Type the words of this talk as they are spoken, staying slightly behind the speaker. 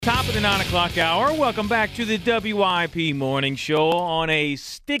Top of the 9 o'clock hour. Welcome back to the WIP Morning Show on a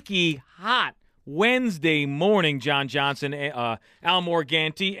sticky, hot Wednesday morning. John Johnson, Al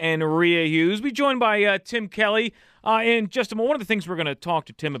Morganti, and Rhea Hughes. We're joined by Tim Kelly in just a moment. One of the things we're going to talk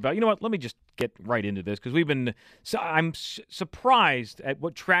to Tim about, you know what, let me just get right into this because I'm surprised at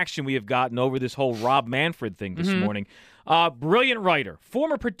what traction we have gotten over this whole Rob Manfred thing this morning. Brilliant writer,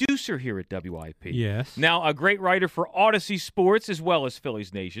 former producer here at WIP. Yes. Now a great writer for Odyssey Sports as well as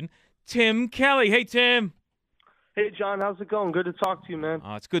Phillies Nation. Tim Kelly. Hey, Tim. Hey, John. How's it going? Good to talk to you, man.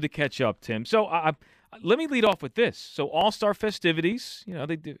 It's good to catch up, Tim. So let me lead off with this. So All-Star festivities,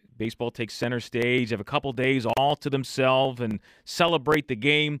 baseball takes center stage, have a couple days all to themselves and celebrate the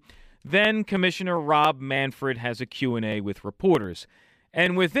game. Then Commissioner Rob Manfred has a Q&A with reporters.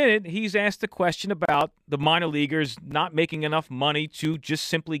 And within it, he's asked a question about the minor leaguers not making enough money to just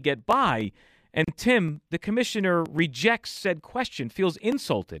simply get by. And Tim, the commissioner rejects said question, feels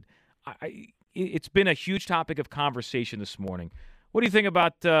insulted. It's been a huge topic of conversation this morning. What do you think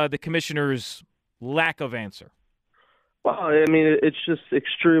about the commissioner's lack of answer? Well, I mean, it's just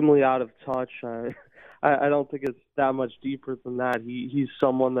extremely out of touch. I don't think it's that much deeper than that. He's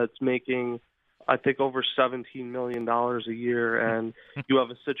someone that's making, I think, over $17 million a year, and you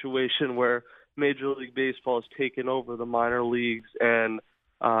have a situation where Major League Baseball has taken over the minor leagues, and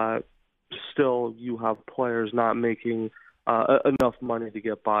still you have players not making enough money to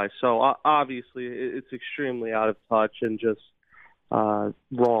get by. So obviously it's extremely out of touch and just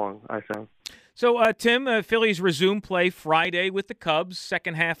wrong, I think. So, Tim, Phillies resume play Friday with the Cubs,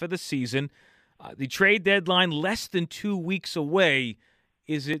 second half of the season. The trade deadline less than 2 weeks away.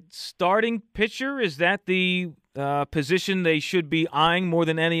 Is it starting pitcher? Is that the position they should be eyeing more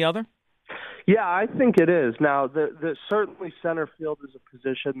than any other? Yeah, I think it is. Now, certainly center field is a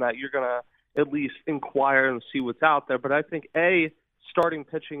position that you're going to at least inquire and see what's out there. But I think, starting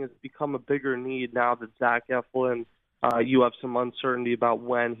pitching has become a bigger need now that Zach Eflin, you have some uncertainty about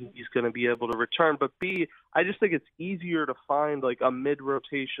when he's going to be able to return. But B, I just think it's easier to find like a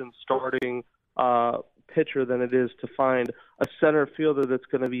mid-rotation starting pitcher than it is to find a center fielder that's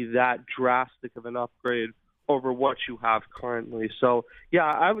going to be that drastic of an upgrade over what you have currently. So, yeah,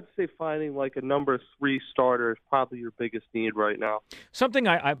 I would say finding like a number 3 starter is probably your biggest need right now. Something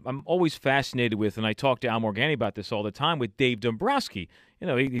I'm always fascinated with, and I talk to Al Morganti about this all the time, with Dave Dombrowski.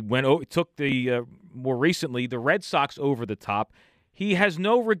 He took more recently the Red Sox over the top. He has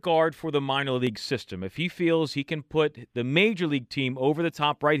no regard for the minor league system. If he feels he can put the major league team over the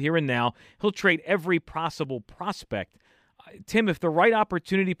top right here and now, he'll trade every possible prospect. Tim, if the right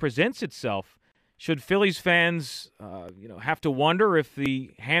opportunity presents itself, should Phillies fans have to wonder if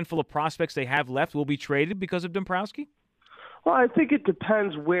the handful of prospects they have left will be traded because of Dombrowski? Well, I think it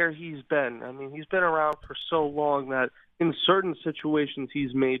depends where he's been. I mean, he's been around for so long that in certain situations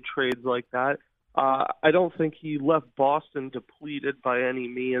he's made trades like that. I don't think he left Boston depleted by any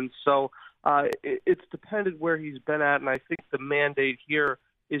means. So it's depended where he's been at, and I think the mandate here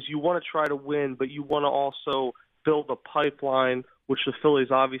is you want to try to win, but you want to also build a pipeline, which the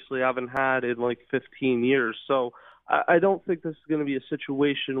Phillies obviously haven't had in like 15 years. So I don't think this is going to be a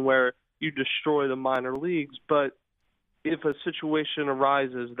situation where you destroy the minor leagues, but if a situation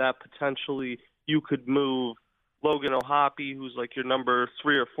arises that potentially you could move Logan O'Hoppe, who's like your number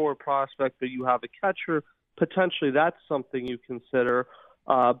 3 or 4 prospect, but you have a catcher, potentially that's something you consider.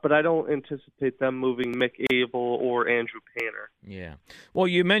 But I don't anticipate them moving Mick Abel or Andrew Painter. Yeah. Well,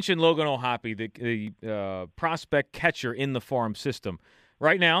 you mentioned Logan O'Hoppe, the prospect catcher in the farm system.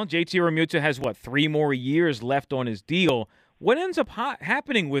 Right now, JT Realmuto has, 3 more years left on his deal. What ends up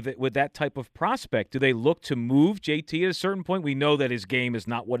happening with that type of prospect? Do they look to move JT at a certain point? We know that his game is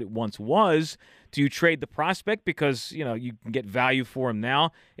not what it once was. Do you trade the prospect because you can get value for him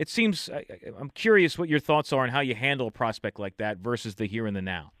now? It seems I'm curious what your thoughts are on how you handle a prospect like that versus the here and the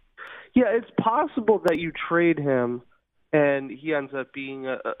now. Yeah, it's possible that you trade him and he ends up being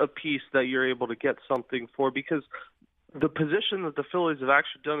a piece that you're able to get something for, because the position that the Phillies have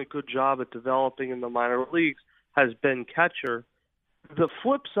actually done a good job at developing in the minor leagues has been catcher. The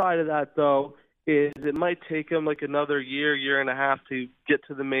flip side of that, though, is it might take him like another year and a half to get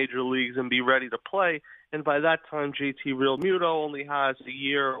to the major leagues and be ready to play. And by that time, JT Realmuto only has a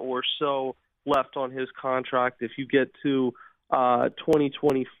year or so left on his contract. If you get to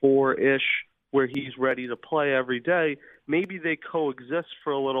 2024-ish, where he's ready to play every day, maybe they coexist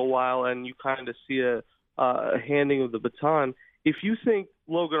for a little while and you kind of see a handing of the baton. If you think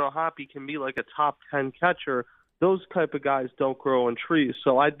Logan O'Hoppe can be like a top 10 catcher, those type of guys don't grow on trees.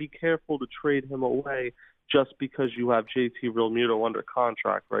 So I'd be careful to trade him away just because you have JT Realmuto under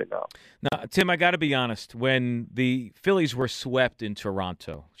contract right now. Now, Tim, I got to be honest. When the Phillies were swept in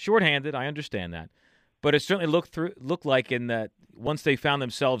Toronto, shorthanded, I understand that, but it certainly looked like in that once they found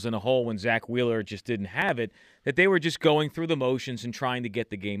themselves in a hole when Zach Wheeler just didn't have it, that they were just going through the motions and trying to get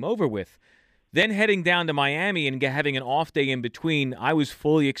the game over with. Then heading down to Miami and having an off day in between, I was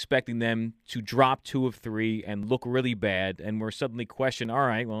fully expecting them to drop 2 of 3 and look really bad, and we're suddenly questioning, all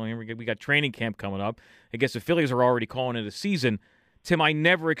right, well, here we got training camp coming up. I guess the Phillies are already calling it a season. Tim, I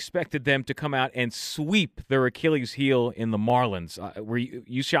never expected them to come out and sweep their Achilles heel in the Marlins. Were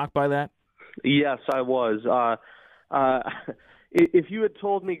you shocked by that? Yes, I was. If you had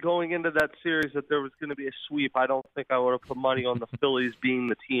told me going into that series that there was going to be a sweep, I don't think I would have put money on the Phillies being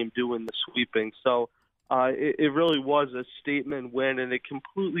the team doing the sweeping. So it really was a statement win, and it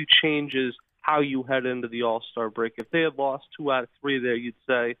completely changes how you head into the All-Star break. If they had lost 2 out of 3 there, you'd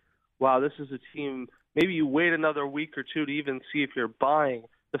say, wow, this is a team. Maybe you wait another week or 2 to even see if you're buying.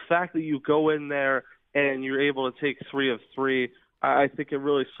 The fact that you go in there and you're able to take 3 of 3, I think it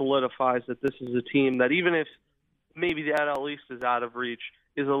really solidifies that this is a team that even if maybe the NL East is out of reach,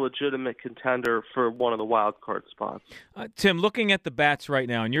 is a legitimate contender for one of the wild card spots. Tim, looking at the bats right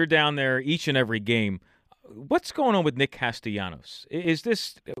now, and you're down there each and every game, what's going on with Nick Castellanos? Is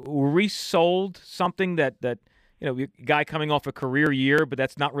this resold something that a guy coming off a career year, but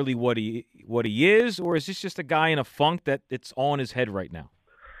that's not really what he is, or is this just a guy in a funk that it's all in his head right now?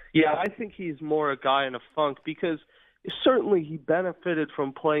 Yeah, I think he's more a guy in a funk because certainly he benefited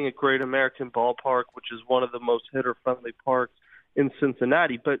from playing at Great American Ballpark, which is one of the most hitter-friendly parks in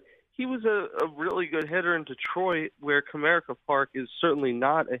Cincinnati. But he was a really good hitter in Detroit, where Comerica Park is certainly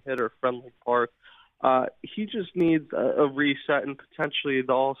not a hitter-friendly park. He just needs a reset, and potentially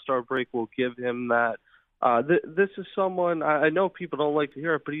the All-Star break will give him that. This is someone, I know people don't like to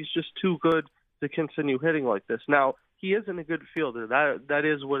hear it, but he's just too good to continue hitting like this. Now, he isn't a good fielder. That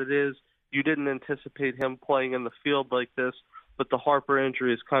is what it is. You didn't anticipate him playing in the field like this, but the Harper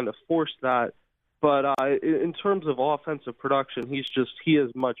injury has kind of forced that. But in terms of offensive production, he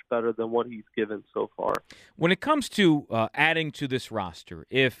is much better than what he's given so far. When it comes to adding to this roster,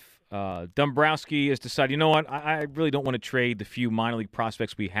 if Dombrowski has decided, you know what, I really don't want to trade the few minor league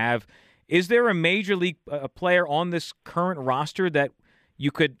prospects we have, is there a major league player on this current roster that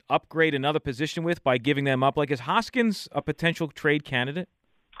you could upgrade another position with by giving them up? Like, is Hoskins a potential trade candidate?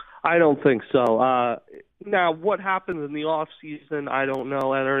 I don't think so. Now, what happens in the offseason, I don't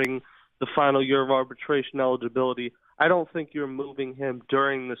know, entering the final year of arbitration eligibility. I don't think you're moving him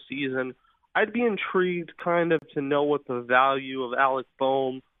during the season. I'd be intrigued kind of to know what the value of Alec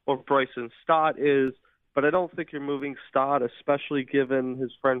Bohm or Bryson Stott is, but I don't think you're moving Stott, especially given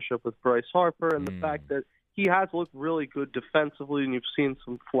his friendship with Bryce Harper and the fact that he has looked really good defensively, and you've seen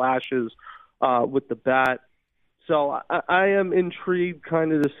some flashes with the bat. So I am intrigued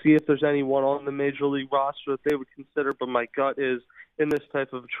kind of to see if there's anyone on the Major League roster that they would consider, but my gut is in this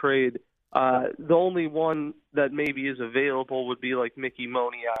type of trade, the only one that maybe is available would be like Mickey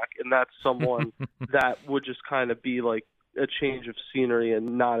Moniak, and that's someone that would just kind of be like a change of scenery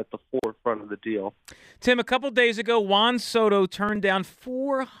and not at the forefront of the deal. Tim, a couple days ago, Juan Soto turned down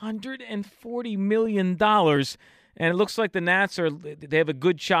 $440 million, and it looks like the Nats they have a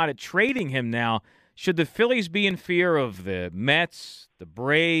good shot at trading him now. Should the Phillies be in fear of the Mets, the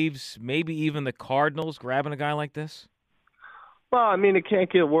Braves, maybe even the Cardinals grabbing a guy like this? Well, I mean, it can't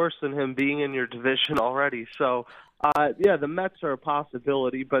get worse than him being in your division already. So, yeah, the Mets are a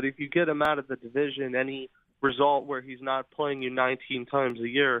possibility, but if you get him out of the division, any result where he's not playing you 19 times a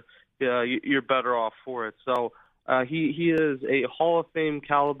year, you're better off for it. So he is a Hall of Fame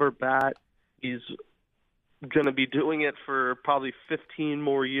caliber bat. He's going to be doing it for probably 15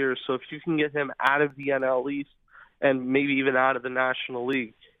 more years. So if you can get him out of the NL East and maybe even out of the National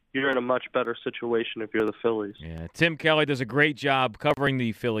League, you're in a much better situation if you're the Phillies. Yeah, Tim Kelly does a great job covering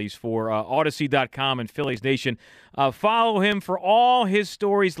the Phillies for Odyssey.com and Phillies Nation. Follow him for all his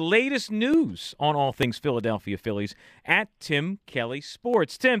stories, latest news on all things Philadelphia Phillies at Tim Kelly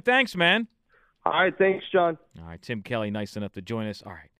Sports. Tim, thanks, man. All right, thanks, John. All right, Tim Kelly, nice enough to join us. All right.